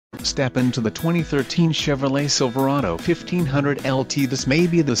Step into the 2013 Chevrolet Silverado 1500 LT. This may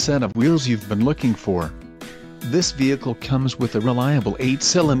be the set of wheels you've been looking for. This vehicle comes with a reliable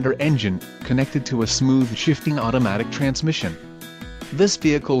 8-cylinder engine, connected to a smooth shifting automatic transmission. This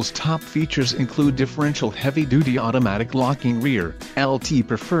vehicle's top features include differential heavy-duty automatic locking rear. LT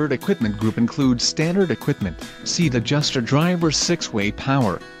preferred equipment group includes standard equipment, seat adjuster, driver's 6-way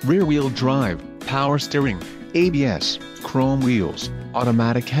power, rear-wheel drive, power steering, ABS, chrome wheels,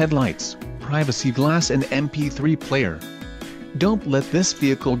 automatic headlights, privacy glass and MP3 player. Don't let this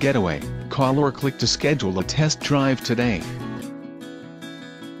vehicle get away. Call or click to schedule a test drive today.